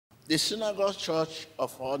The Synagogue Church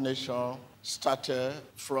of All Nations started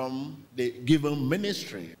from the Giving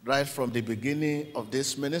Ministry. Right from the beginning of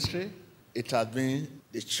this ministry, it has been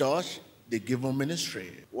the church, the Giving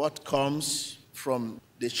Ministry. What comes from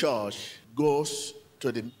the church goes to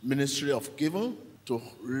the ministry of giving to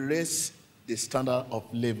raise the standard of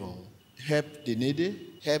living. Help the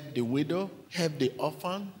needy, help the widow, help the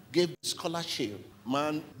orphan, give scholarship.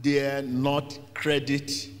 Man dare not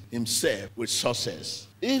credit himself with success.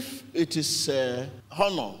 If it is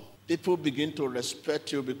honor, people begin to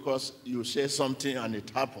respect you because you say something and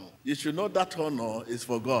it happens. You should know that honor is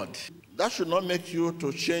for God. That should not make you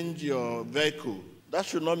to change your vehicle. That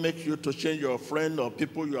should not make you to change your friend or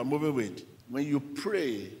people you are moving with. When you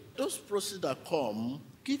pray, those proceeds that come,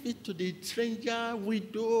 give it to the stranger,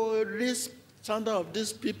 widow, raise standard of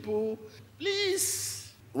these people.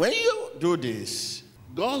 Please. When you do this,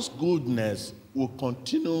 God's goodness will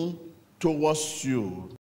continue towards you.